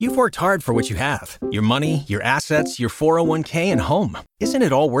You've worked hard for what you have. Your money, your assets, your 401k, and home. Isn't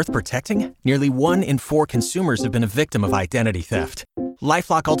it all worth protecting? Nearly 1 in 4 consumers have been a victim of identity theft.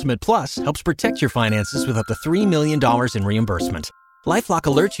 LifeLock Ultimate Plus helps protect your finances with up to $3 million in reimbursement. LifeLock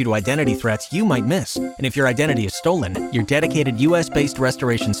alerts you to identity threats you might miss. And if your identity is stolen, your dedicated U.S.-based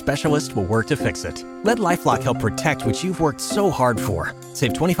restoration specialist will work to fix it. Let LifeLock help protect what you've worked so hard for.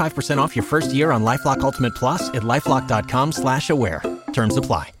 Save 25% off your first year on LifeLock Ultimate Plus at LifeLock.com/aware. Terms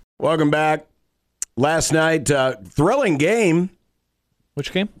apply. Welcome back. Last night, thrilling game.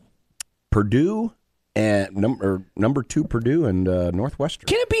 Which game? Purdue and number 2 Purdue and Northwestern.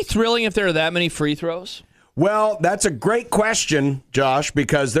 Can it be thrilling if there are that many free throws? Well, that's a great question, Josh,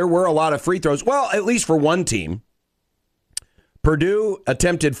 because there were a lot of free throws. Well, at least for one team. Purdue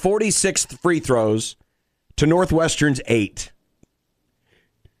attempted 46 free throws to Northwestern's 8.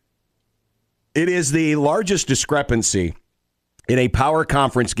 It is the largest discrepancy in a power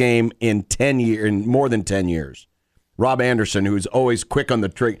conference game in more than 10 years. Rob Anderson, who's always quick on the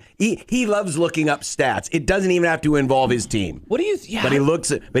trigger, he loves looking up stats. It doesn't even have to involve his team. What do you? Yeah,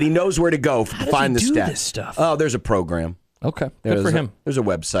 but he knows where to go to find the stats. This stuff? Oh, there's a program. Okay, good for him. There's a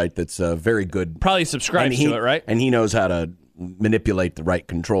website that's very good. Probably subscribes to it, right? And he knows how to manipulate the right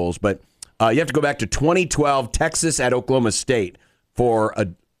controls. But you have to go back to 2012, Texas at Oklahoma State for a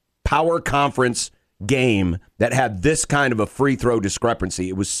power conference game that had this kind of a free throw discrepancy.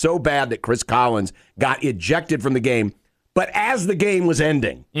 It was so bad that Chris Collins got ejected from the game, but as the game was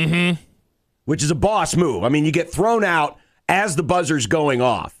ending, which is a boss move. I mean, you get thrown out as the buzzer's going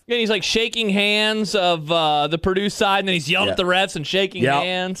off. Yeah, he's like shaking hands of the Purdue side, and then he's yelling at the refs and shaking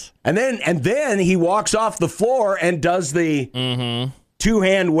hands. And then he walks off the floor and does the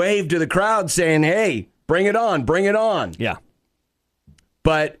two-hand wave to the crowd saying, hey, bring it on, bring it on. Yeah.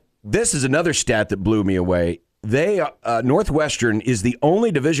 But this is another stat that blew me away. Northwestern is the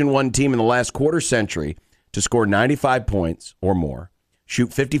only Division I team in the last quarter century to score 95 points or more,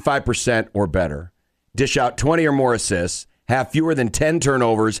 shoot 55% or better, dish out 20 or more assists, have fewer than 10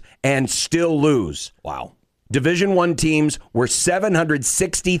 turnovers, and still lose. Wow. Division I teams were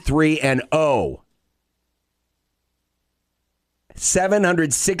 763-0.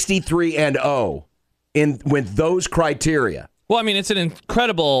 763-0 with those criteria. Well, I mean, it's an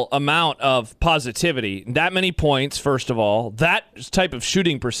incredible amount of positivity. That many points, first of all. That type of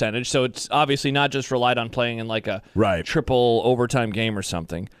shooting percentage. So it's obviously not just relied on playing in like a triple overtime game or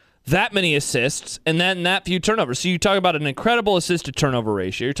something. That many assists, and then that few turnovers. So you talk about an incredible assist-to-turnover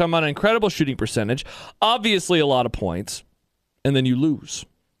ratio. You're talking about an incredible shooting percentage. Obviously a lot of points. And then you lose.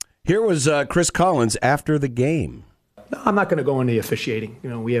 Here was Chris Collins after the game. No, I'm not going to go into officiating.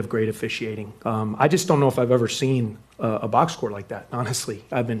 We have great officiating. I just don't know if I've ever seen a box score like that, honestly.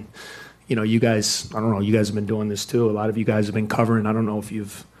 I've been, you guys, I don't know, you guys have been doing this too. A lot of you guys have been covering. I don't know if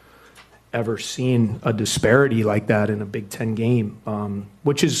you've ever seen a disparity like that in a Big Ten game,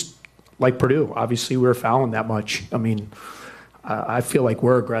 which is like Purdue. Obviously, we're fouling that much. I mean, I feel like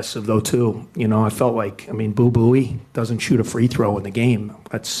we're aggressive, though, too. I felt like, Boo Buie doesn't shoot a free throw in the game.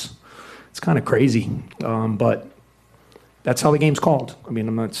 It's kind of crazy. But that's how the game's called.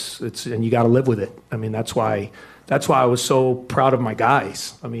 It's and you got to live with it. That's why I was so proud of my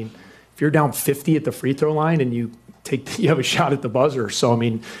guys. If you're down 50 at the free throw line and you have a shot at the buzzer. So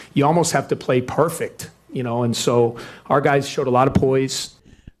you almost have to play perfect, And so our guys showed a lot of poise.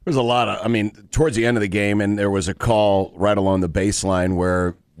 There's a lot of, towards the end of the game, and there was a call right along the baseline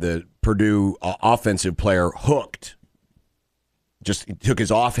where the Purdue offensive player just took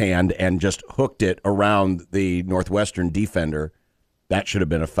his offhand and just hooked it around the Northwestern defender. That should have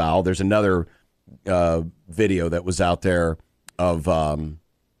been a foul. There's another video that was out there of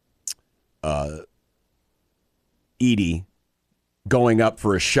Edey going up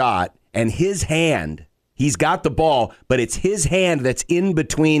for a shot, and his hand, he's got the ball, but it's his hand that's in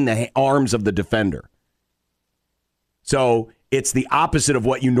between the arms of the defender. So it's the opposite of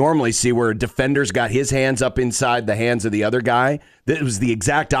what you normally see, where a defender's got his hands up inside the hands of the other guy. That was the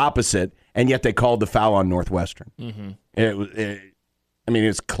exact opposite, and yet they called the foul on Northwestern.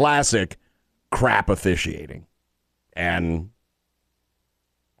 It's classic crap officiating. And,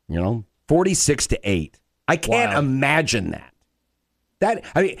 46-8. I can't imagine that.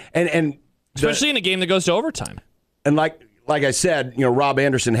 Especially in a game that goes to overtime. And like I said, Rob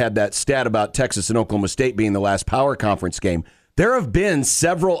Anderson had that stat about Texas and Oklahoma State being the last power conference game. There have been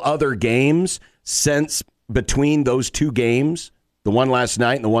several other games since between those two games, the one last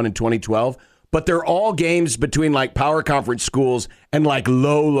night and the one in 2012, but they're all games between like power conference schools and like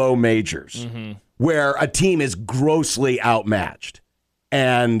low majors where a team is grossly outmatched.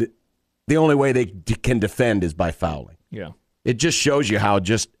 And the only way they can defend is by fouling. Yeah. It just shows you how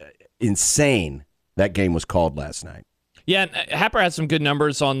just insane that game was called last night. Yeah, and Happer had some good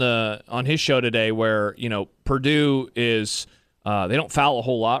numbers on his show today where, Purdue is they don't foul a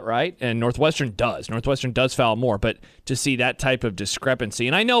whole lot, right? And Northwestern does. Northwestern does foul more, but to see that type of discrepancy.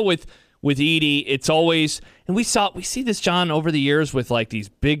 And I know with Edey, it's always, and we see this, John, over the years with like these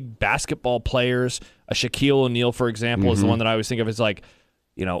big basketball players. A Shaquille O'Neal, for example, is the one that I always think of as like,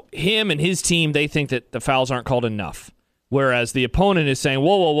 him and his team, they think that the fouls aren't called enough. Whereas the opponent is saying,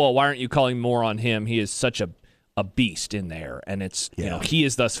 whoa, why aren't you calling more on him? He is such a beast in there. And it's, he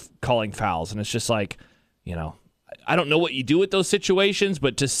is thus calling fouls. And it's just like, I don't know what you do with those situations,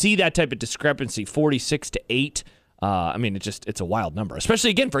 but to see that type of discrepancy, 46-8, it's a wild number, especially,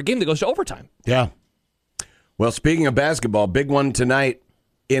 again, for a game that goes to overtime. Yeah. Well, speaking of basketball, big one tonight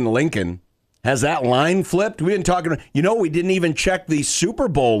in Lincoln. Has that line flipped? We've been talking, we didn't even check the Super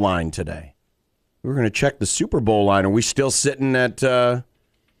Bowl line today. We were going to check the Super Bowl line. Are we still sitting at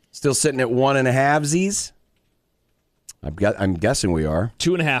 1.5s? I'm guessing we are.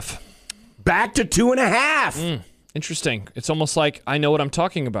 2.5. Back to 2.5. Interesting. It's almost like I know what I'm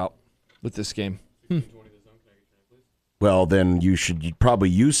talking about with this game. Well, then you'd probably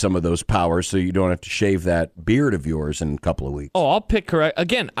use some of those powers so you don't have to shave that beard of yours in a couple of weeks. Oh, I'll pick correct.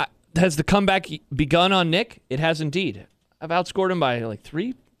 Again, has the comeback begun on Nick? It has indeed. I've outscored him by like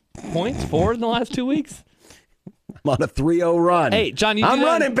 3 points, 4 in the last 2 weeks. I'm on a 3-0 run. Hey, John, I'm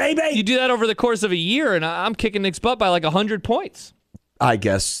running, baby. You do that over the course of a year, and I'm kicking Nick's butt by like 100 points. I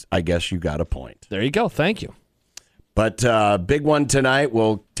guess you got a point. There you go. Thank you. But big one tonight.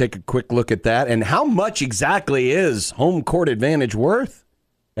 We'll take a quick look at that. And how much exactly is home court advantage worth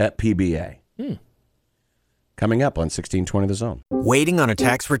at PBA? Coming up on 1620 The Zone. Waiting on a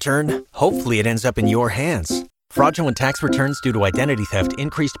tax return? Hopefully it ends up in your hands. Fraudulent tax returns due to identity theft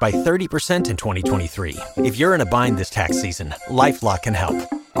increased by 30% in 2023. If you're in a bind this tax season, LifeLock can help.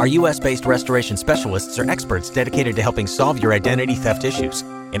 Our U.S.-based restoration specialists are experts dedicated to helping solve your identity theft issues.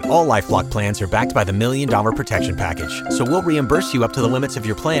 And all LifeLock plans are backed by the $1 Million Protection Package. So we'll reimburse you up to the limits of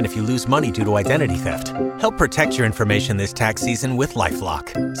your plan if you lose money due to identity theft. Help protect your information this tax season with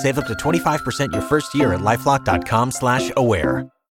LifeLock. Save up to 25% your first year at LifeLock.com/aware.